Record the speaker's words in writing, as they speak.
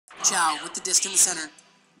Chow with the disc in the center.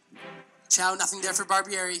 Chow, nothing there for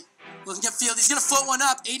Barbieri. Looking upfield, he's going to float one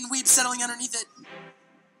up. Aidan Weibe settling underneath it.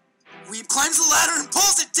 Weibe climbs the ladder and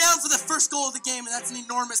pulls it down for the first goal of the game, and that's an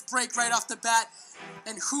enormous break right off the bat.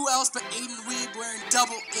 And who else but Aidan Weibe wearing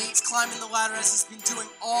double eights, climbing the ladder as he's been doing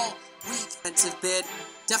all week. Defensive bid,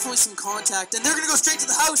 definitely some contact, and they're going to go straight to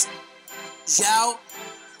the house. Zhao,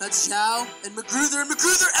 that's Zhao, and McGrouther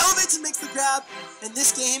elevates and makes the grab, and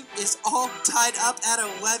this game is all tied up at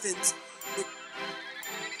 11s.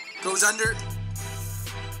 Goes under.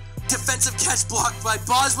 Defensive catch blocked by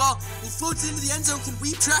Boswell. He floats into the end zone. Can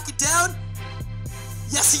Weibe track it down?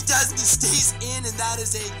 Yes, he does, and he stays in, and that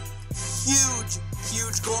is a huge,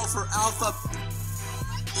 huge goal for Alpha.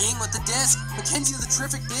 Ing with the disc. McKenzie with a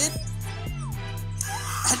terrific bid.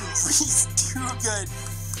 And Rhys, Toogood,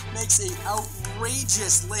 makes an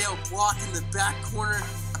outrageous layout block in the back corner.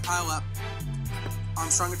 Pile up.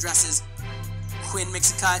 Armstrong addresses. Quinn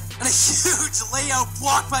makes a cut. And a huge layout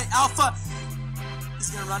block by Alpha. He's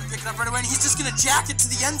going to run and pick it up right away, and he's just going to jack it to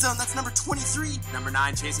the end zone. That's number 23. Number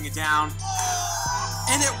 9 chasing it down.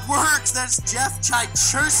 And it works. That's Jeff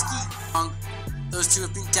Chychersky. Those two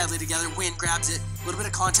have been deadly together. Win grabs it. A little bit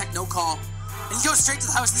of contact, no call. And he goes straight to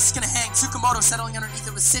the house. This is going to hang. Tsukamoto settling underneath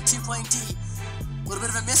it with Sit2 playing D. A little bit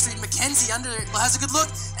of a mystery. McKenzie under it. Has a good look.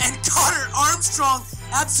 And Connor Armstrong.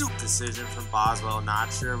 Absolute decision from Boswell.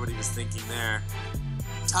 Not sure what he was thinking there.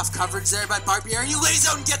 Tough coverage there by Barbieri. He lays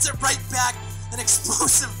out and gets it right back. An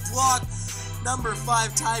explosive block. Number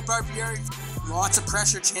 5, Ty Barbieri. Lots of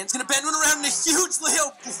pressure. Chan's going to bend one around in a huge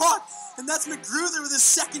layout block. And that's McGrouther with his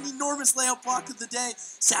second enormous layout block of the day.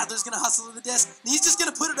 Sadler's going to hustle to the disc. And he's just going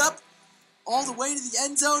to put it up all the way to the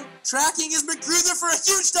end zone. Tracking is McGrouther for a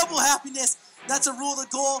huge double happiness. That's a rule of the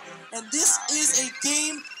goal. And this is a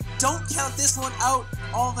game. Don't count this one out.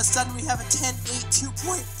 All of a sudden we have a 10-8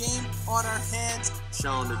 2-point game on our hands.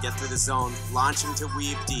 Shown to get through the zone. Launch him to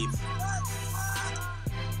Weibe deep.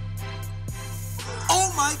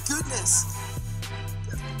 Oh my goodness!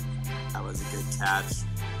 That was a good catch.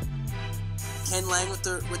 Ken Lang with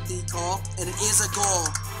the call, and it is a goal.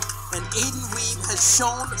 And Aidan Weibe has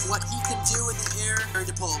shown what he can do in the air.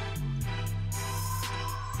 Ready to pull.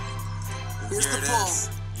 Here's the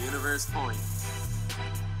pull. Universe point.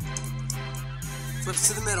 Flips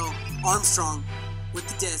to the middle. Armstrong with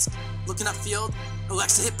the disc. Looking upfield.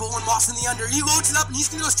 Elects to hit Bowen Moss in the under. He loads it up and he's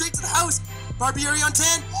going to go straight to the house. Barbieri on 10.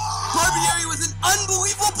 Barbieri with an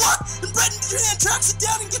unbelievable block. And Bretton tracks it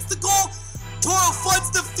down and gets the goal. Toro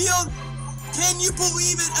floods the field. Can you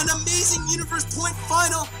believe it? An amazing Universe Point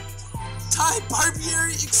final. Ty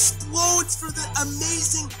Barbieri explodes for the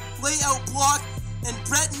amazing layout block. And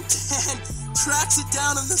Bretton tracks it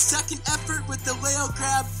down on the second effort with the layout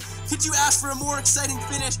grab. Could you ask for a more exciting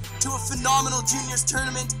finish to a phenomenal juniors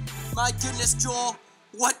tournament? My goodness, Joel,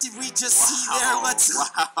 what did we just see there?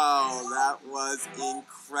 Wow, that was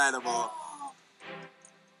incredible.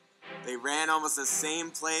 They ran almost the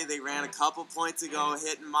same play they ran a couple points ago,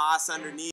 hitting Moss underneath.